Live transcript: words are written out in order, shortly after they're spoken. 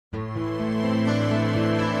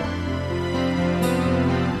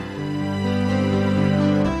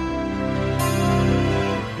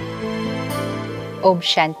ओम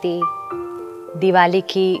शांति। दिवाली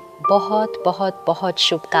की बहुत बहुत बहुत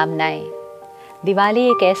शुभकामनाएं। दिवाली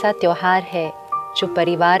एक ऐसा त्योहार है जो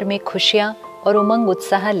परिवार में खुशियां और उमंग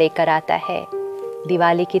उत्साह लेकर आता है।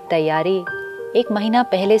 दिवाली की तैयारी एक महीना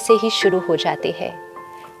पहले से ही शुरू हो जाती है,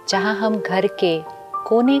 जहां हम घर के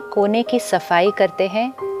कोने कोने की सफाई करते हैं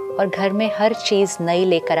और घर में हर चीज़ नई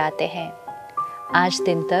लेकर आते हैं। आज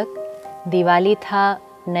दिन तक दिवाली था,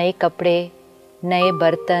 नए कपड़े, नए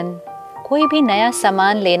बर्तन, कोई भी नया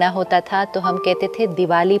सामान लेना होता था तो हम कहते थे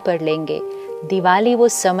दिवाली पर लेंगे। दिवाली वो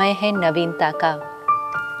समय है नवीनता का।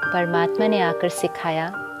 परमात्मा ने आकर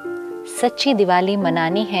सिखाया, सच्ची दिवाली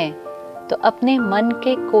मनानी है तो अपने मन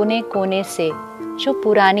के कोने कोने से जो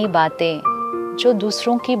पुरानी बातें, जो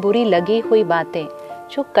दूसरों की बुरी लगी हुई बातें,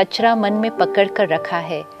 जो कचरा मन में पकड़ कर रखा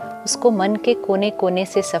है, उसको मन के कोने कोने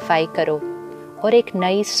से सफाई करो और एक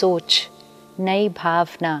नई सोच, नई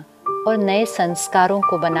भावना और नए संस्कारों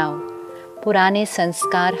को बनाओ। पुराने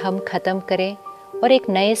संस्कार हम खत्म करें और एक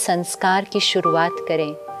नए संस्कार की शुरुआत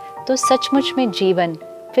करें तो सचमुच में जीवन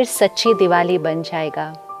फिर सच्ची दिवाली बन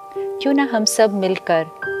जाएगा। क्यों ना हम सब मिलकर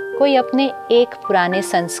कोई अपने एक पुराने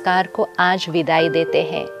संस्कार को आज विदाई देते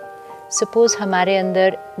हैं। सपोज हमारे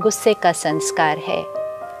अंदर गुस्से का संस्कार है,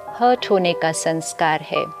 हर्ट होने का संस्कार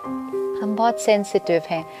है, हम बहुत सेंसिटिव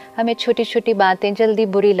हैं, हमें छोटी छोटी बातें जल्दी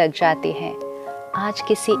बुरी लग जाती हैं। आज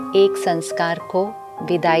किसी एक संस्कार को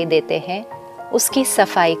विदाई देते हैं, उसकी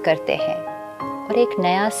सफाई करते हैं और एक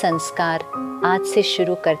नया संस्कार आज से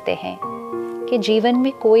शुरू करते हैं कि जीवन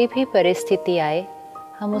में कोई भी परिस्थिति आए,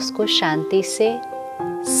 हम उसको शांति से,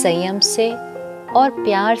 संयम से और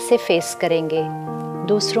प्यार से फेस करेंगे।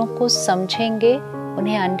 दूसरों को समझेंगे,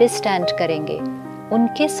 उन्हें अंडरस्टैंड करेंगे,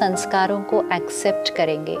 उनके संस्कारों को एक्सेप्ट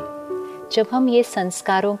करेंगे। जब हम ये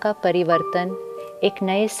संस्कारों का परिवर्तन, एक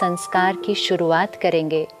नए संस्कार की शुरुआत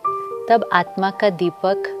करेंगे, तब आत्मा का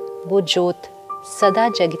दीपक, वो ज्योत सदा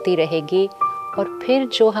जगती रहेगी और फिर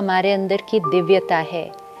जो हमारे अंदर की दिव्यता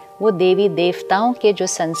है, वो देवी देवताओं के जो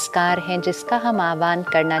संस्कार हैं जिसका हम आह्वान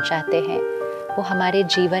करना चाहते हैं, वो हमारे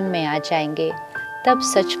जीवन में आ जाएंगे। तब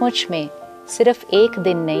सचमुच में सिर्फ एक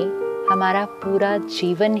दिन नहीं, हमारा पूरा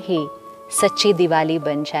जीवन ही सच्ची दिवाली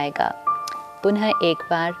बन जाएगा। पुनः एक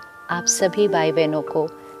बार आप सभी भाई बहनों को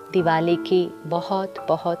दिवाली की बहुत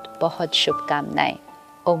बहुत बहुत शुभकामनाएं।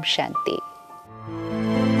 ओम शांति।